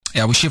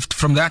Yeah, we shift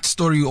from that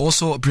story. We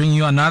also bring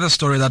you another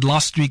story that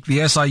last week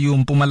the SIU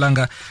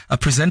Mpumalanga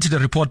presented a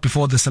report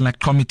before the Select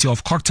Committee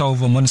of Cocktail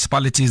over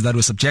municipalities that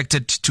were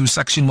subjected to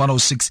Section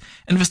 106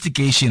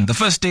 investigation. The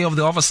first day of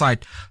the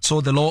oversight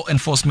saw the law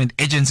enforcement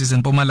agencies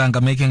in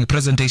Mpumalanga making a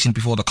presentation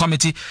before the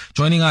committee.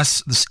 Joining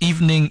us this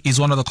evening is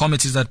one of the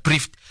committees that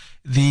briefed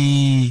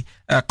the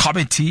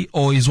committee,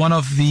 or is one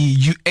of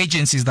the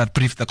agencies that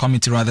briefed the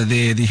committee, rather,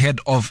 the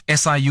head of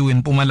SIU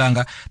in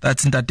Mpumalanga.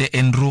 That's Ntate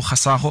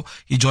Kgasago.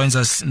 He joins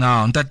us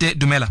now. Ntate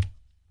Dumela.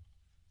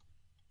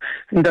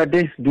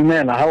 Ntate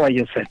Dumela, how are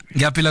you, sir?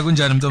 Ngiyapila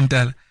kunjani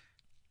mntomdala?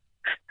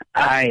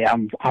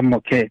 I'm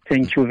okay.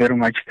 Thank you very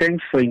much.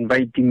 Thanks for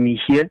inviting me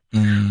here.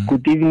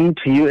 Good evening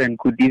to you and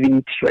good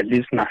evening to your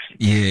listeners.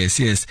 Yes.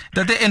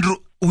 Ntate Andrew,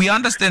 we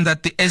understand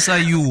that the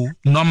SIU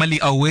normally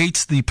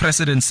awaits the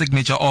president's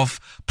signature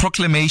of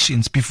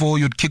proclamations before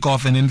you'd kick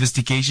off an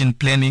investigation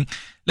planning.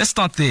 Let's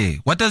start there.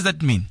 What does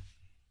that mean?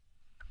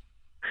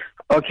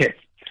 Okay.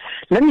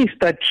 Let me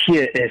start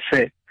here,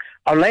 sir.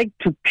 I'd like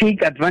to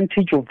take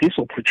advantage of this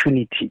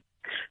opportunity,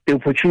 the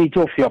opportunity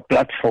of your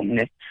platform,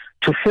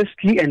 to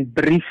firstly and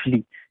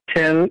briefly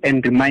tell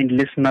and remind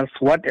listeners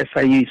what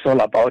SIU is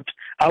all about.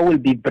 I will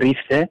be brief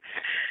there.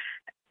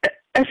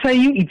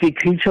 SIU is a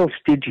creature of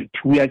statute.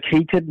 We are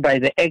created by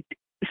the Act,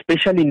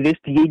 Special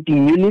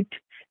Investigating Unit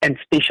and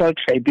Special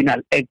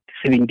Tribunal Act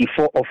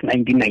 74 of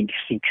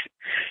 1996.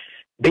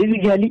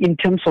 Basically, in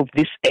terms of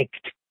this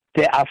Act,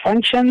 there are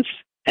functions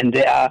and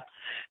there are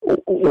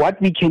what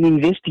we can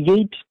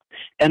investigate,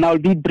 and I'll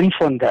be brief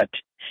on that.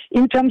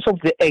 In terms of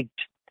the Act,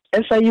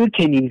 SIU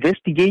can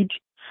investigate,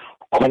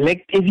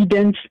 collect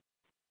evidence,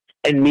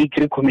 and make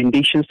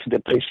recommendations to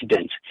the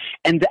President.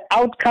 And the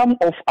outcome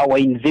of our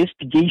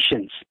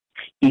investigations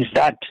is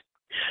that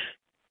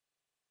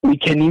we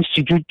can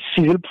institute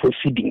civil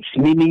proceedings,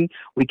 meaning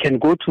we can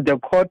go to the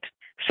court,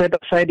 set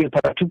aside a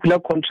particular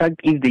contract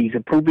if there is a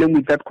problem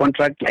with that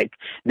contract, like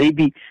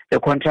maybe the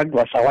contract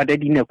was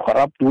awarded in a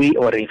corrupt way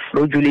or a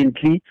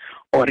fraudulently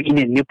or in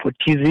a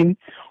nepotism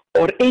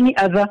or any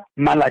other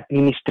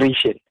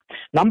maladministration.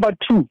 Number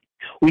two,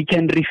 we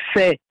can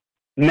refer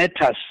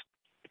matters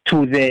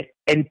to the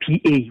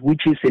NPA,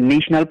 which is the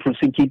National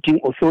Prosecuting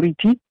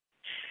Authority,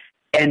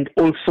 and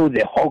also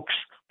the Hawks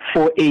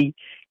for a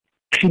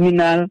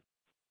criminal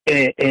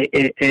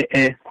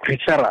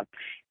referral.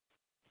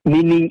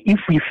 Meaning, if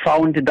we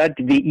found that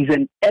there is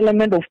an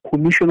element of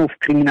commission of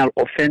criminal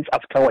offense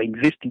after our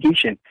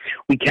investigation,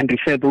 we can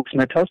refer those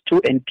matters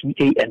to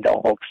NPA and the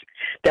Hawks.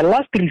 The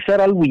last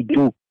referral we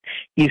do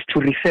is to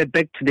refer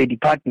back to the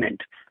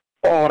department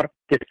or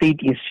the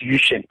state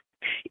institution.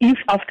 If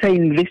after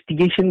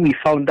investigation we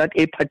found that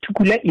a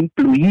particular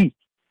employee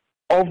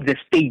of the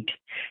state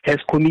has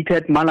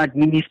committed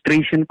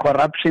maladministration,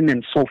 corruption,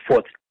 and so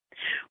forth,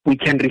 we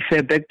can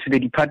refer back to the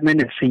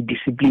department and say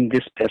discipline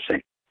this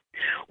person.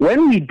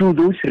 When we do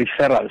those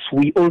referrals,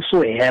 we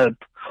also help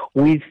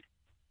with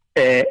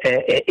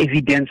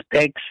evidence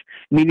packs,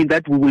 meaning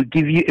that we will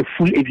give you a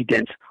full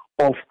evidence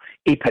of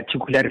a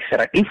particular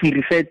referral. If we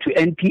refer to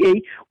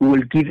NPA, we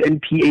will give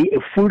NPA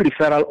a full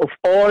referral of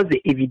all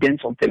the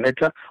evidence of the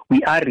matter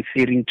we are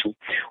referring to.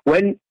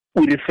 When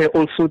we refer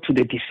also to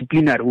the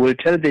disciplinary, we will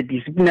tell the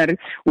disciplinary,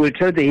 we will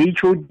tell the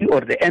HOD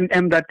or the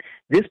MM that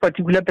this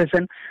particular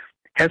person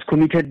has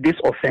committed this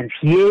offense.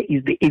 Here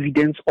is the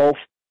evidence of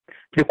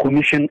the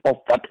commission of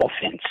that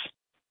offense.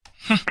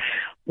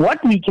 What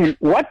we can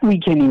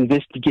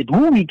investigate,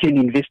 who we can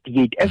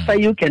investigate,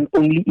 SIU can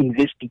only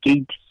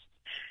investigate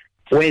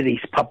where there is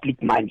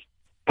public money.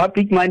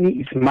 Public money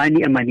is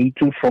money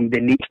emanating from the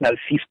national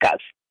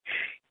fiscus.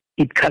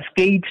 It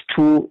cascades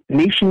to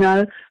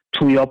national,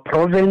 to your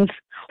province.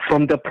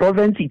 From the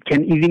province, it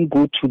can even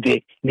go to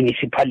the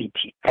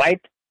municipality, right?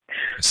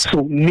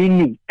 So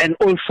meaning, and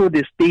also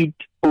the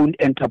state-owned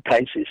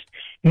enterprises.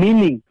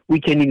 Meaning, we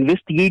can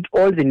investigate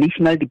all the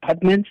national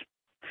departments,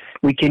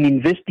 we can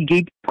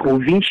investigate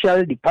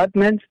provincial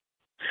departments,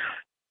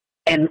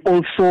 and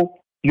also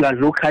your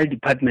local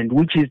department,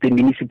 which is the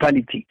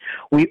municipality.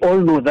 We all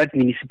know that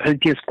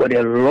municipality has got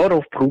a lot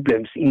of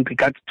problems in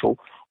regards to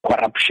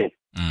corruption.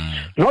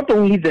 Not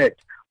only that,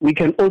 we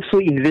can also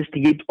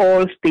investigate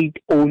all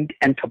state-owned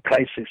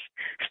enterprises.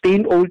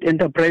 State-owned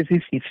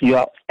enterprises is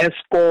your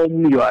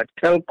Eskom, your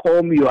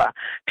Telkom, your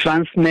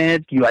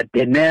Transnet, your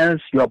Denels,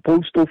 your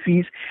Post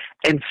Office,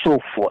 and so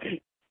forth.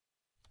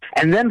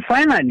 And then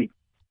finally,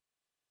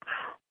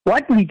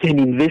 what we can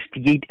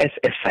investigate as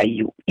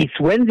SIU is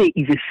when there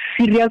is a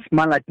serious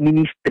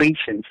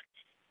maladministration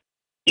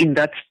in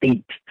that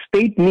state.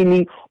 State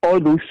meaning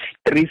all those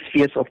three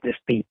spheres of the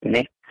state.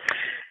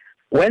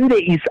 When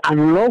there is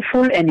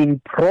unlawful and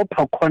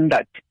improper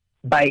conduct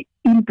by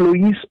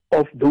employees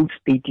of those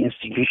state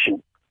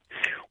institutions.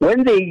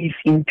 When there is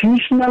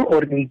intentional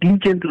or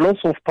negligent loss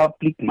of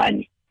public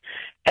money.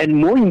 And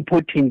more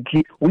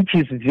importantly, which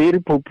is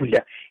very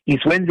popular, is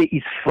when there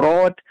is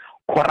fraud,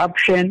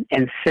 corruption,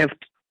 and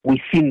theft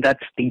within that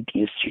state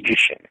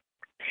institution.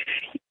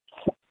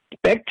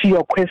 Back to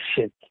your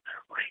question,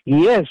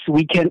 Yes,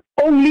 we can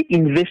only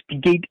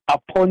investigate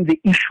upon the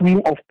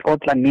issuing of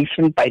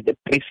proclamation by the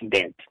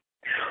president.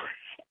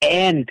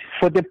 And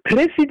for the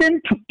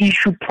president to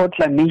issue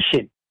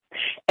proclamation,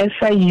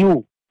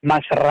 SIU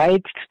must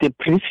write to the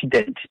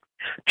president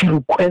to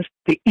request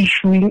the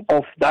issuing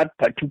of that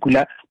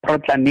particular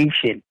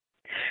proclamation.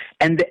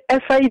 And the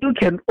SIU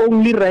can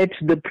only write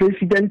to the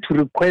president to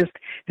request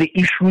the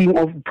issuing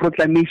of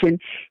proclamation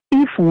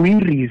if we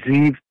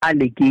receive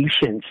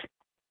allegations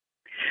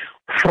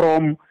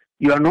from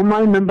your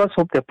normal members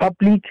of the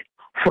public,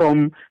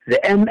 from the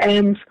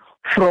MMs,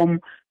 from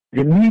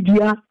the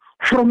media,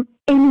 from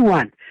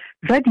anyone.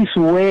 That is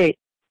where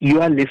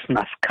your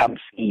listeners comes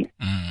in.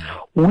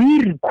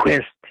 We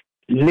request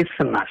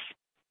listeners,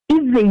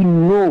 if they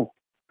know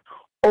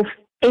of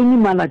any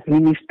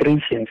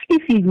maladministrations,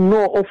 if they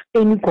know of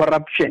any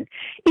corruption,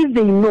 if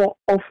they know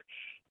of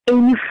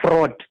any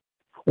fraud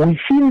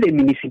within the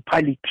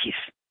municipalities,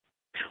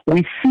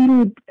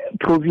 within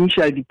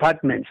provincial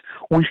departments,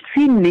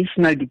 within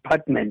national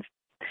departments,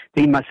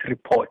 they must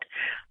report.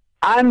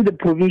 I'm the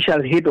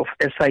provincial head of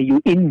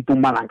SIU in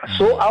Mpumalanga,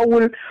 so I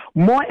will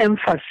more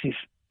emphasis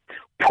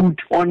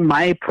put on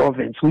my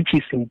province, which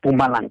is in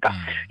Mpumalanga.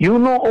 You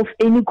know of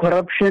any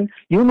corruption,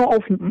 you know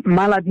of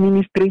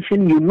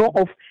maladministration, you know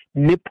of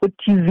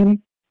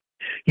nepotism,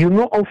 you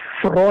know of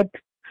fraud,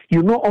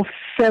 you know of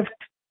theft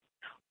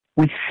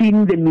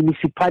within the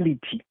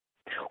municipality,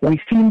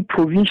 within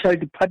provincial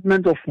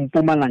department of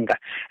Mpumalanga,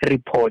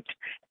 report.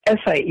 As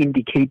I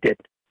indicated,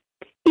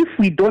 if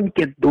we don't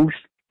get those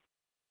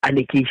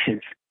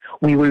allegations,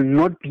 we will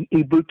not be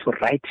able to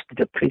write to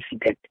the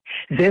president.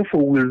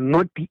 Therefore, we will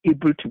not be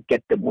able to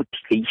get the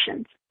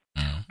motivations.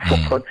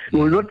 We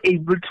will not be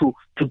able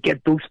to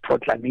get those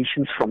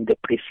proclamations from the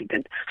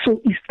president.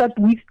 So it starts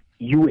with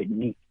you and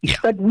me. It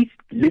starts with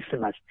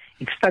listeners.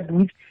 It starts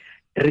with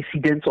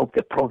residents of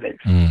the province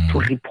to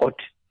report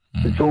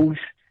those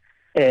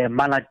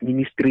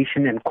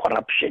maladministration and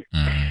corruption.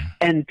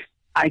 And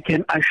I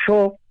can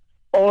assure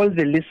all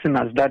the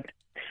listeners that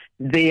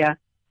their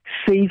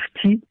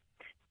safety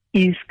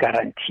is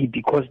guaranteed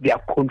because their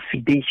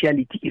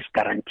confidentiality is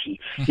guaranteed.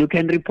 You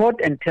can report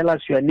and tell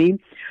us your name.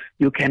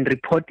 You can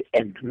report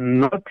and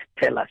not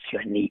tell us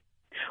your name.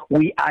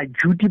 We are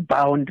duty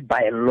bound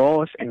by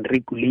laws and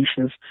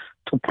regulations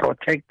to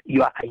protect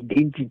your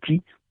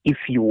identity if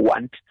you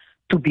want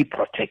to be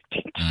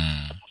protected.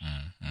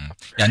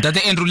 And at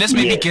the end, let's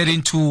maybe get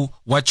into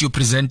what you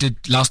presented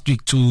last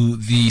week to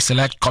the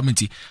Select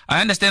Committee.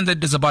 I understand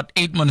that there's about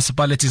 8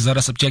 municipalities that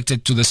are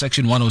subjected to the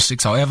Section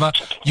 106. However,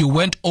 you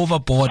went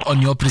overboard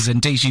on your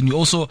presentation. You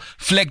also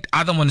flagged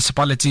other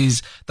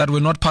municipalities that were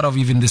not part of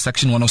even the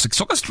Section 106.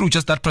 Talk us through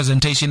just that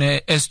presentation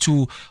as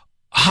to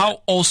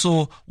how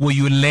also were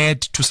you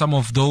led to some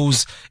of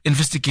those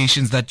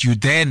investigations that you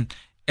then,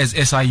 as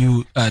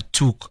SIU,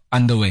 took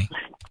underway.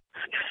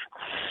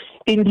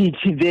 Indeed,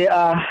 there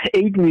are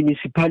 8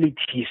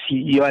 municipalities.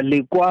 You are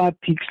Lekwa,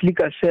 Pixley,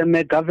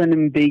 Kaseme, Governor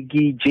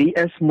Mbeki,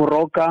 JS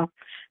Moroka,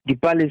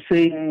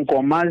 Dipalese,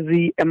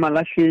 Ngomazi,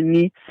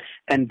 Emalahleni,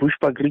 and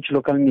Bushbuck Ridge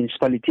Local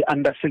Municipality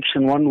under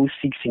Section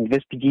 106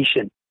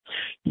 investigation.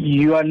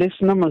 Your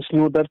listener must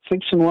know that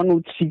Section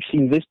 106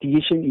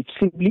 investigation is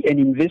simply an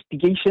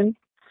investigation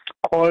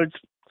called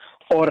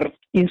or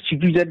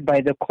instituted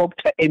by the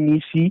COPTA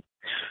MEC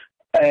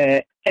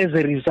as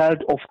a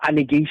result of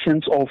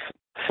allegations of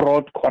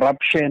fraud,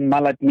 corruption,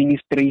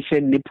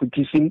 maladministration,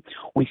 nepotism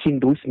within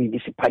those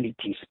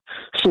municipalities.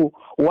 So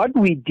what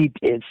we did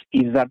is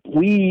that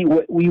we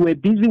were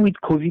busy with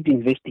COVID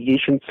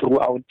investigation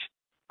throughout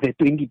the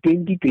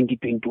 2020,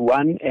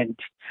 2021, and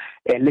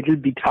a little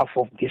bit half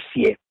of this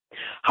year.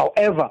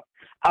 However,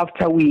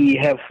 after we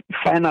have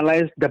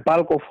finalized the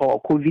bulk of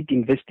our COVID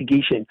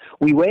investigation,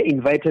 we were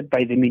invited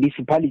by the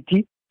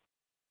municipality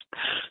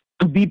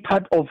to be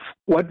part of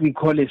what we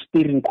call a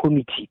steering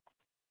committee.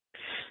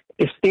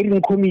 A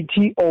steering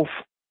committee of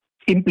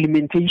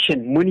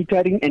implementation,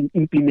 monitoring and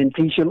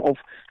implementation of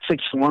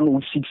Section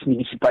 106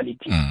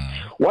 municipality.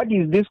 What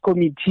is this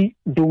committee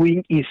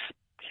doing is,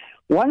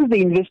 once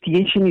the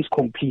investigation is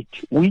complete,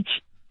 which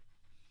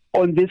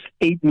on this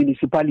 8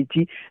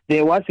 municipality,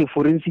 there was a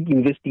forensic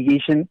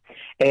investigation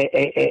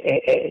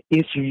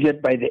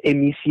instituted by the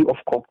MEC of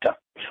COPTA.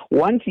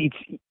 Once it's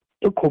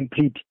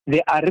complete,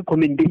 there are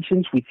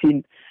recommendations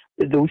within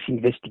those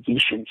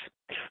investigations.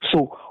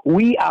 So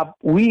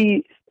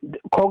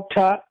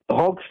COPTA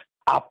Hawks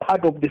are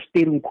part of the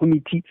steering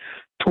committee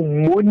to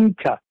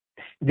monitor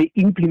the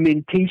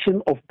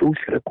implementation of those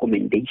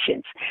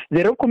recommendations.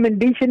 The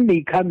recommendation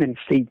may come and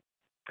say,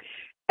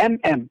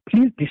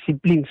 please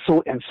discipline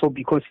so and so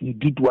because he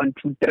did 1,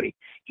 2, 3.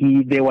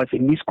 There was a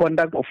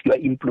misconduct of your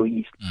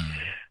employees.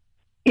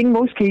 In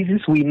most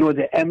cases, we know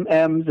the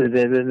MMs,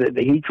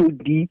 the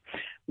HOD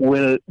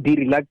will be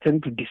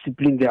reluctant to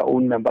discipline their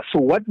own members. So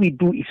what we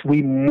do is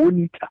we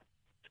monitor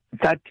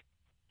that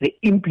the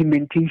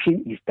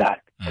implementation is done.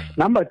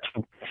 Number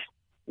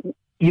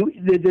 2,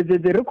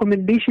 the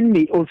recommendation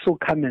may also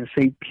come and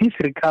say, please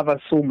recover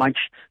so much,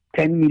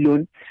 10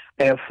 million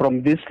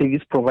from this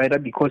service provider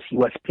because he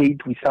was paid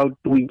without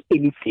doing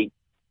anything.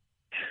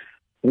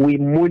 we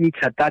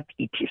monitor that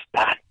it is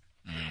done.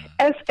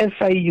 As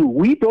SIU,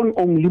 we don't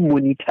only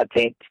monitor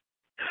that.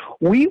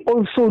 We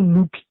also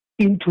look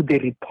into the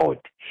report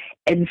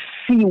and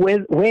see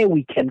where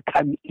we can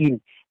come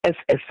in as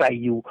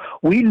SIU.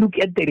 We look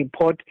at the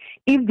report.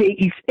 If there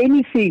is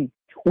anything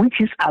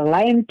which is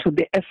aligned to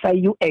the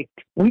SIU Act,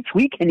 which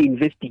we can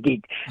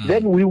investigate,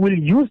 then we will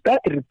use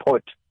that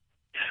report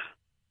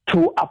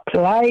to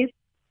apply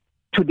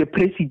to the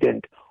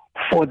president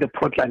for the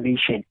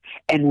proclamation,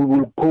 and we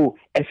will go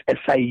as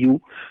SIU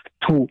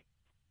to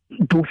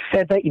do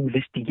further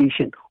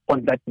investigation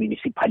on that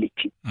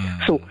municipality.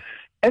 So,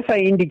 as I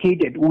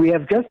indicated, we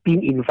have just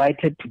been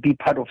invited to be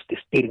part of the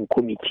steering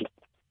committee.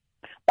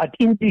 But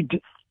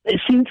indeed,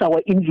 since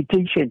our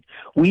invitation,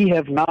 we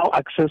have now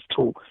access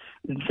to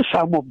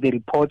some of the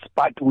reports,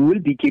 but we will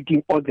be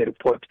getting all the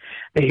reports.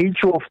 The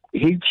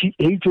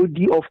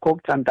HOD of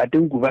Koktan,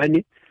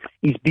 Ngubane,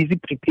 is busy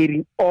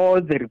preparing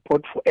all the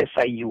reports for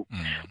SIU.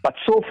 But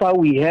so far,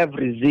 we have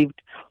received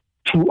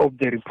 2 of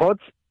the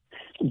reports,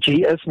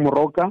 JS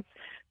Moroka,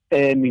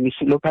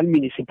 local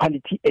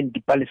municipality, and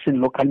Dipalesen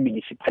local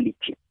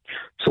municipality.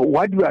 So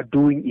what we are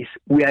doing is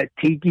we are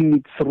taking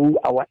it through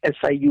our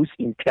SIU's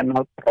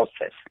internal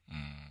process.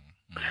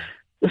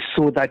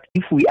 So that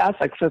if we are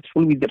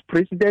successful with the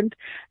president,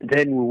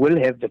 then we will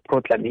have the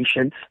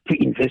proclamation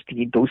to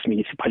investigate those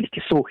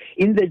municipalities. So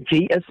in the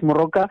JS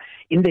Moroka,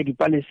 in the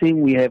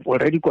Dipalesen, we have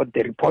already got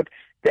the report.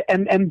 The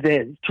MM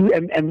there, 2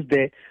 MMs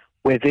there,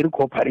 were very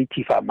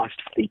cooperative, I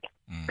must say.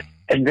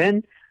 And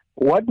then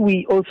what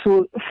we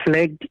also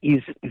flagged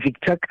is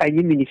Victor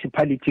Kanye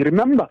municipality.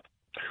 Remember,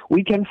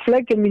 we can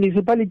flag a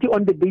municipality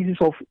on the basis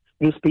of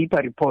newspaper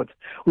reports.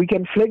 We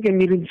can flag a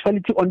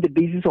municipality on the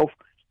basis of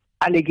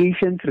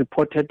allegations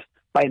reported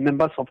by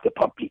members of the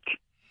public.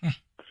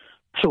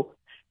 So,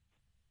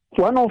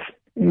 one of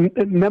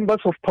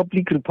members of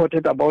public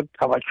reported about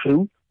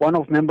Kgasago. One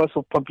of members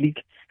of public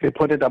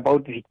reported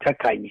about Victor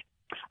Kanye.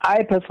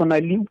 I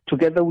personally,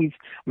 together with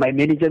my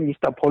manager,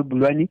 Mr. Paul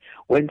Bulwani,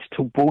 went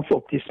to both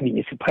of these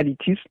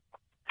municipalities,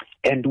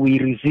 and we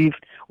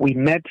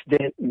met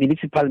the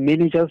municipal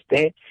managers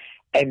there,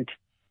 and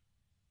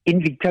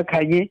in Victor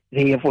Kanye,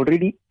 they have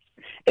already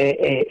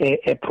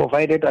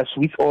provided us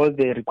with all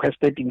the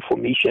requested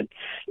information.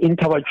 In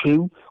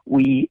Kgasago,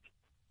 we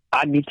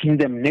are meeting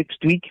them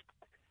next week.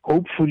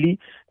 Hopefully,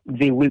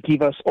 they will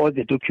give us all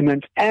the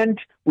documents, and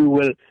we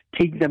will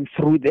take them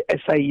through the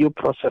SIU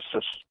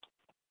processes.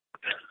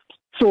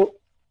 So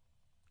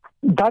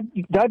that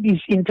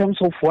is in terms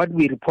of what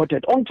we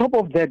reported. On top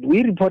of that,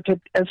 we reported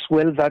as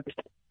well that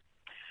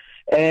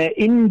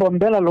in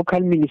Bombela local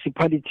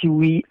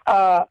municipality,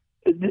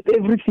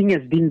 everything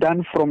has been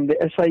done from the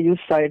SIU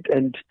side,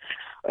 and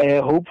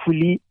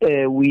hopefully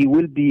we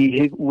will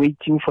be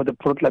waiting for the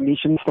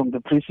proclamation from the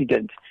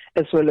president,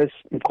 as well as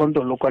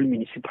Mkondo local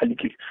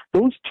municipality.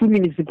 Those 2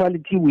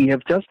 municipalities we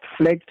have just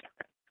flagged,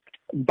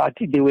 but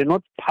they were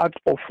not part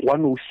of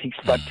 106.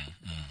 But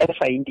as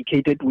I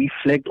indicated, we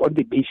flagged on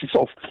the basis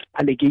of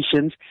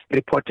allegations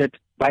reported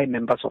by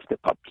members of the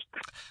public.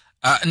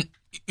 And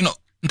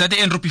Ndate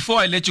Andrew, before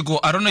I let you go,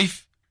 I don't know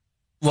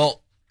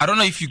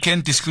if you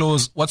can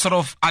disclose what sort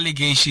of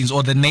allegations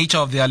or the nature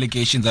of the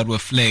allegations that were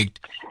flagged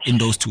in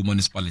those 2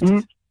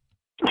 municipalities.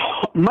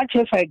 Much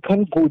as I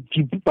can't go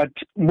deep, but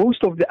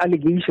most of the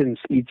allegations,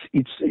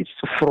 it's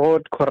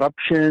fraud,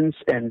 corruptions,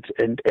 and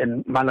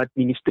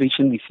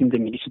maladministration within the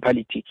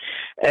municipality.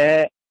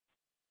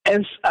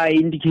 As I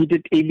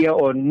indicated earlier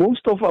on,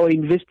 most of our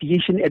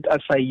investigation at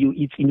SIU,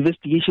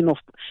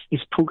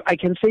 I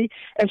can say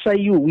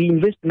SIU, we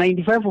invest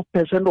 95%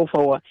 of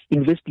our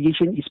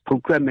investigation is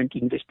procurement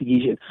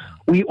investigation.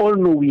 We all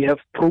know we have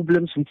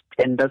problems with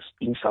tenders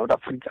in South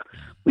Africa.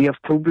 We have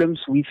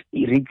problems with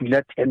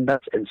irregular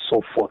tenders and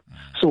so forth.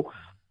 So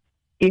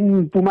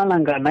in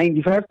Mpumalanga,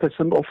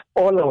 95% of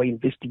all our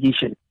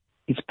investigation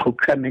is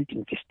procurement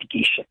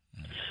investigation.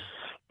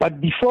 But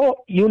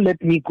before you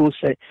let me go,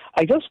 sir,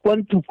 I just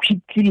want to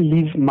quickly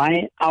leave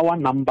our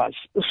numbers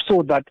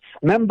so that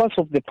members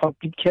of the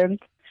public can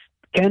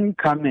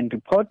come and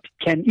report,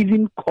 can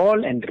even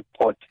call and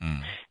report.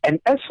 And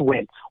as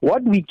well,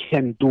 what we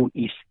can do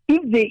is,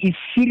 if there is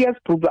serious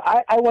problem,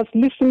 I was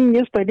listening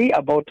yesterday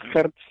about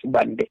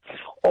Kgasago,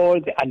 all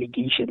the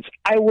allegations.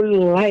 I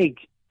will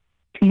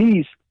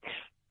please,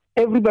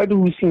 everybody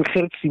who is in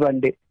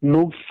Kgasago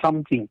knows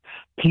something.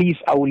 Please,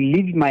 I will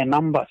leave my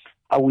numbers.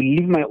 I will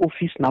leave my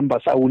office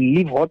numbers. I will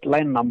leave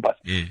hotline numbers.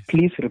 Yes.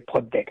 Please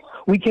report that.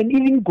 We can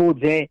even go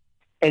there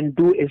and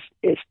do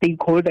a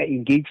stakeholder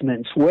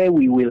engagements where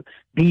we will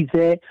be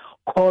there,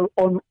 call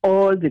on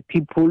all the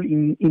people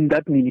in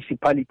that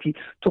municipality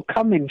to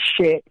come and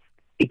share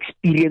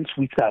experience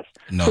with us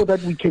so that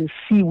we can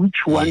see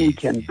which one we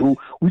can do,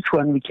 which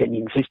one we can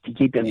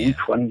investigate, and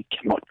which one we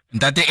cannot.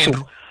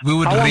 We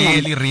would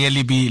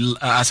really be,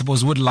 I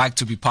suppose, would like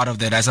to be part of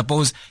that. I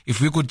suppose if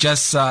we could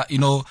just,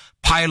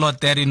 pilot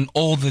that in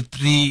all the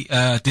 3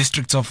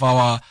 districts of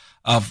our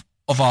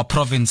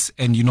province,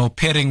 and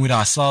pairing with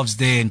ourselves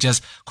there and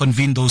just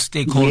convene those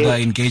stakeholder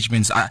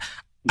engagements. I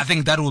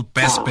think that will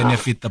best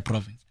benefit the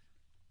province.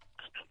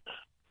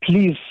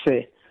 please,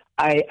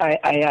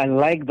 I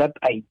like that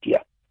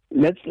idea.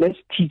 Let's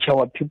teach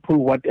our people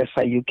what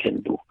SIU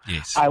can do.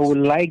 Yes. I would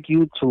like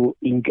you to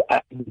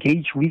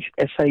engage with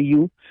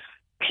SIU.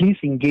 Please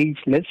engage.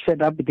 Let's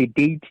set up the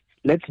date.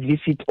 Let's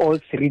visit all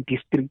 3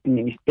 district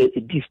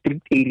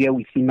area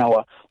within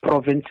our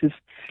provinces.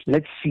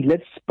 Let's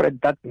spread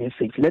that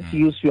message. Let's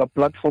use your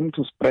platform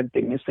to spread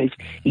the message.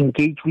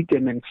 Engage with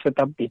them and set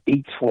up the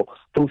dates for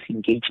those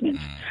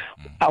engagements.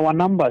 Our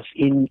numbers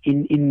in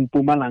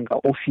Mpumalanga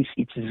office,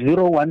 it's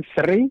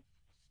 013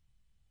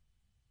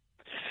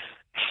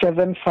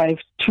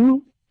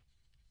 752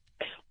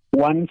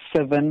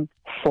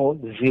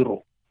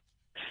 1740.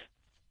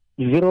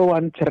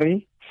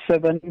 013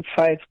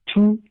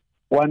 752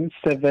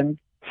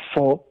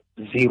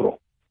 1740.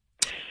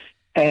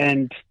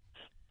 And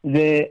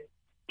the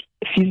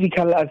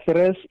physical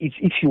address is,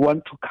 if you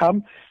want to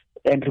come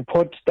and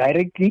report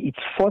directly, it's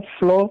 4th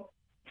floor,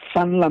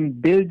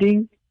 Sanlam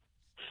Building,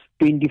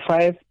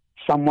 25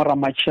 Samora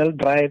Machel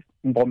Drive,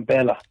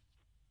 Mbombela.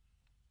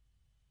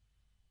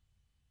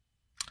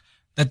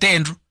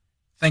 Andrew,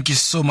 thank you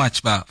so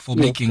much for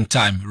making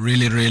time.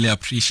 Really, really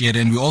appreciate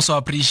it. And we also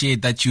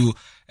appreciate that you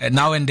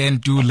now and then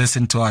do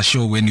listen to our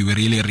show when we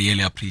really,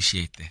 really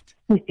appreciate that.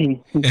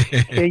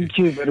 Thank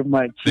you very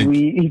much.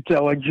 It's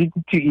our duty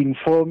to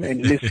inform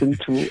and listen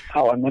to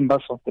our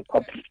members of the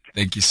public.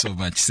 Thank you so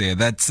much, sir.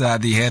 That's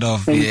the head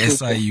of the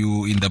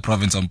SIU in the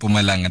province of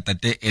Mpumalanga,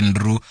 Tate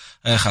Andrew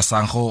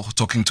Kgasago,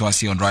 talking to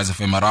us here on Rise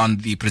FM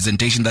around the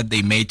presentation that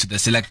they made to the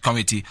Select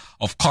Committee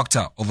of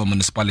COGTA over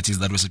municipalities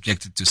that were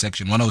subjected to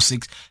Section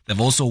 106. They've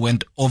also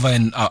went over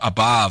and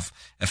above,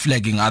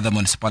 flagging other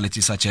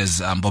municipalities such as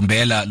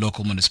Mbombela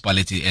local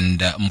municipality and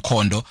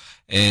Mkondo,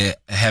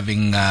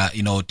 having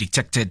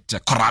detected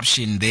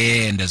corruption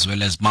there and as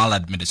well as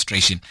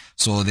maladministration.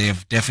 So they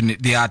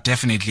are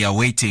definitely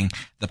awaiting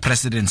the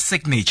president's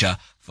signature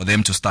for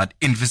them to start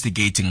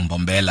investigating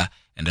Mbombela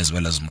and as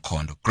well as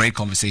Mkondo. Great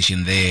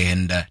conversation there,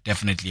 and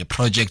definitely a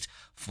project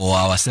for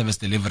our Service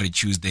Delivery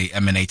Tuesday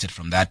emanated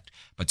from that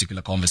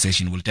particular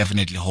conversation. We'll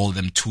definitely hold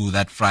them to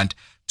that front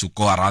to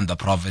go around the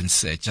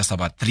province, just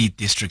about 3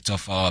 districts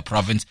of our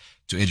province,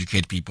 to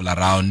educate people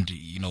around,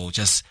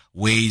 just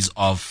ways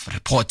of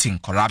reporting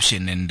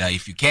corruption. And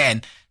if you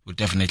can, we'll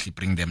definitely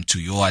bring them to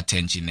your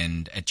attention,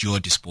 and at your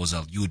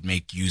disposal, you would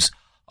make use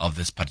of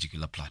these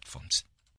particular platforms.